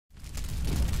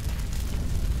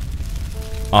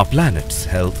Our planet's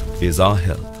health is our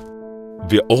health.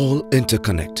 We're all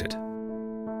interconnected.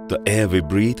 The air we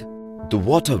breathe, the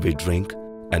water we drink,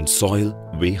 and soil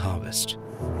we harvest.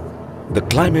 The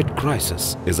climate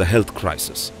crisis is a health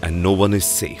crisis and no one is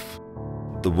safe.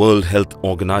 The World Health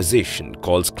Organization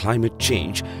calls climate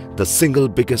change the single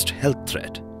biggest health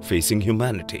threat facing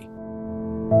humanity.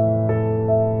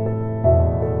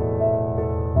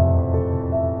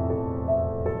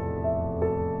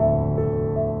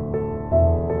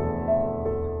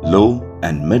 Low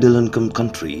and middle-income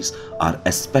countries are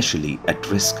especially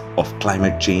at risk of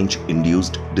climate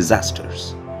change-induced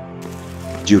disasters.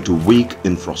 Due to weak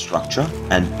infrastructure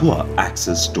and poor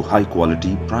access to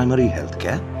high-quality primary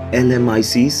healthcare,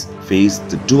 LMICs face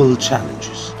the dual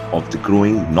challenges of the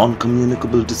growing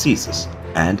non-communicable diseases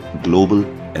and global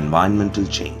environmental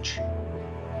change.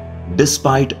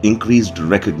 Despite increased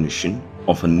recognition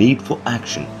of a need for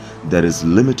action, there is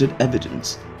limited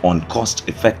evidence on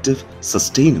cost-effective,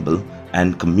 sustainable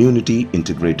and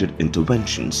community-integrated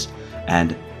interventions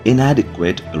and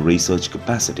inadequate research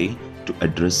capacity to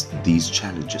address these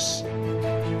challenges.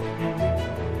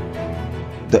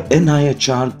 The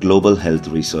NIHR Global Health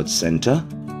Research Center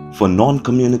for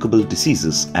Non-Communicable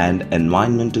Diseases and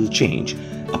Environmental Change,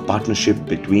 a partnership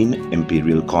between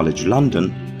Imperial College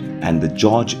London and the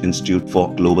George Institute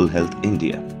for Global Health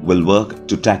India, will work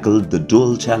to tackle the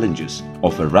dual challenges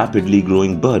of a rapidly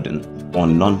growing burden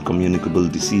on non-communicable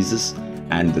diseases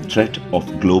and the threat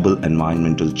of global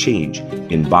environmental change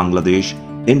in Bangladesh,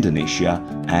 Indonesia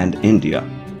and India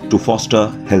to foster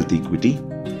health equity,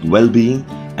 well-being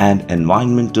and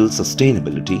environmental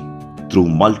sustainability through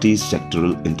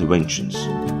multi-sectoral interventions.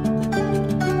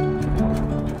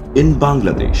 In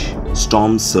Bangladesh,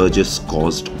 storm surges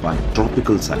caused by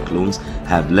tropical cyclones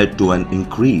have led to an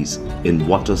increase in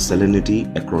water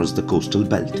salinity across the coastal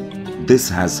belt. This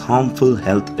has harmful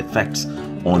health effects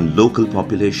on local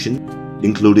population,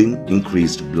 including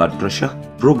increased blood pressure,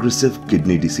 progressive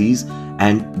kidney disease,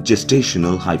 and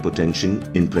gestational hypertension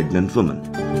in pregnant women.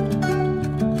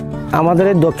 আমাদের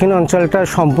এই দক্ষিণ অঞ্চলটা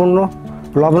সম্পূর্ণ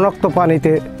লবণাক্ত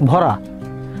পানিতে ভরা,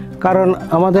 কারণ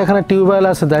আমাদের এখানে টিউবওয়েল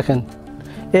আছে। দেখেন,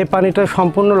 এই পানিটা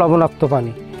সম্পূর্ণ লবণাক্ত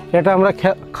পানি, এটা আমরা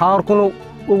খাওয়ার কোনো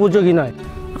উপযোগী নয়।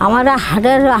 আমরা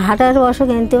হার্টের অসুখ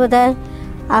এনতে বোধহয়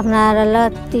আপনার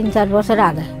 3-4 বছর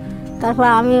আগে, তারপর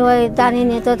আমি ওই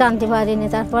জানিনি তো জানতে পারিনি,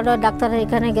 তারপর ডাক্তারের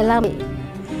এখানে গেলাম।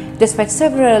 Despite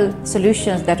several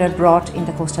solutions that are brought in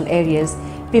the coastal areas,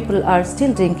 people are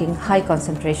still drinking high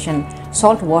concentration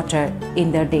salt water in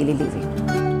their daily living.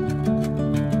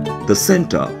 The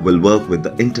center will work with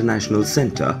the International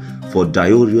Center for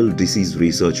Diarrheal Disease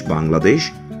Research Bangladesh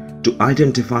to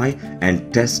identify and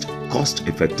test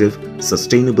cost-effective,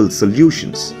 sustainable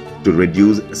solutions to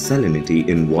reduce salinity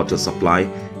in water supply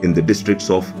in the districts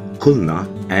of Khulna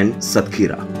and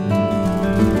Satkhira.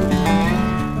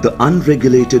 The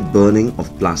unregulated burning of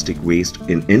plastic waste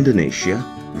in Indonesia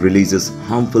releases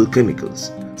harmful chemicals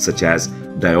such as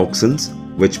dioxins,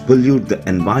 which pollute the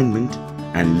environment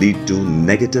and lead to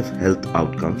negative health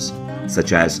outcomes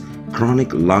such as chronic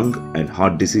lung and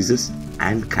heart diseases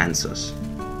and cancers.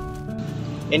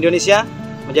 Indonesia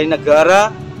menjadi negara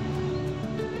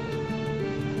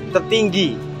tertinggi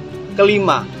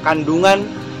kelima kandungan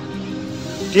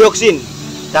dioksin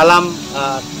dalam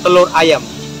telur ayam,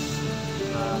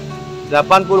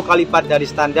 80 kali lipat dari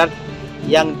standar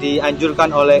yang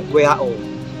dianjurkan oleh WHO.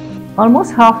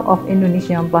 Almost half of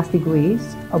Indonesian plastic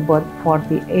waste, about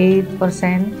 48%,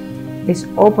 is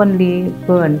openly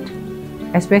burnt,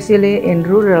 especially in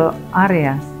rural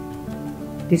areas.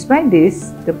 Despite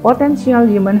this, the potential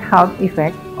human health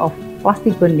effect of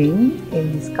plastic burning in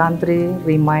this country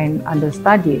remain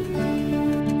understudied.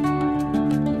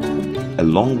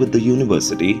 Along with the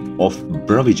University of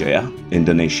Brawijaya,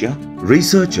 Indonesia,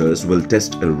 researchers will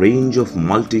test a range of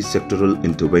multi-sectoral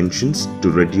interventions to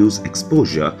reduce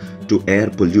exposure to air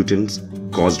pollutants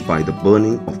caused by the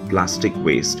burning of plastic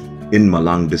waste in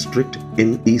Malang district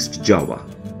in East Java.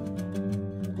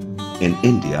 In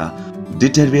India,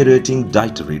 deteriorating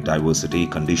dietary diversity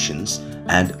conditions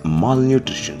and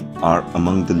malnutrition are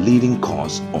among the leading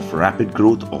cause of rapid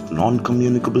growth of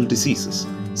non-communicable diseases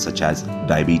such as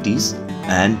diabetes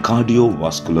and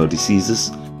cardiovascular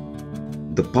diseases.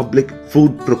 The public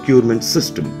food procurement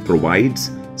system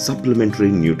provides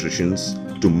supplementary nutrition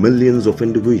to millions of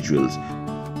individuals.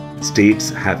 States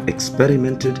have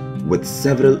experimented with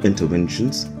several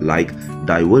interventions like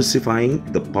diversifying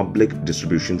the public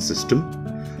distribution system,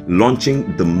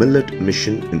 launching the millet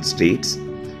mission in states,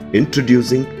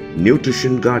 introducing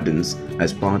nutrition gardens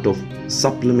as part of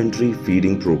supplementary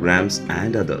feeding programs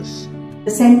and others. The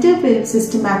Centre will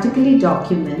systematically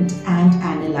document and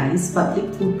analyze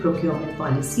public food procurement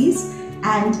policies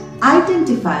and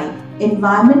identify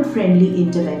environment-friendly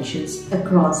interventions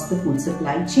across the food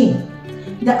supply chain.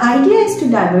 The idea is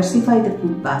to diversify the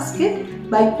food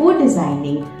basket by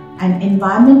co-designing an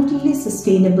environmentally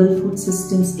sustainable food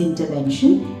systems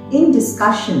intervention in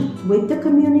discussion with the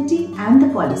community and the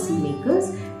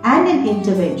policymakers, and an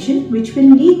intervention which will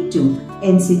lead to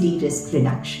NCD risk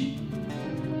reduction.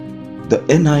 The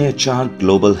NIHR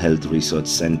Global Health Research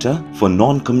Center for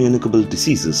Non-Communicable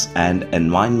Diseases and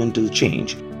Environmental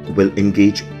Change will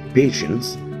engage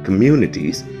patients,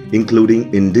 communities,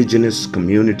 including indigenous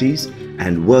communities,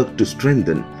 and work to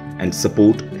strengthen and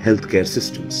support healthcare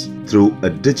systems through a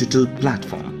digital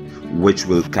platform which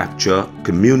will capture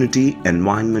community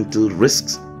environmental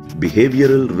risks,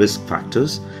 behavioral risk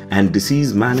factors, and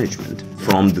disease management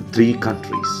from the 3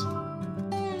 countries.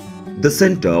 The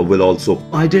center will also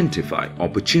identify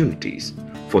opportunities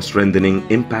for strengthening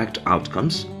impact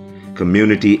outcomes,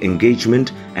 community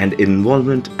engagement and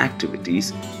involvement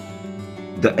activities.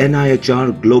 The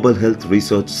NIHR Global Health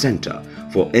Research Center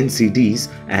for NCDs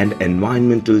and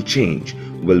environmental change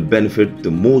will benefit the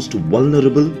most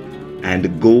vulnerable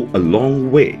and go a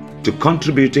long way to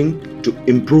contributing to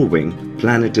improving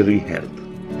planetary health.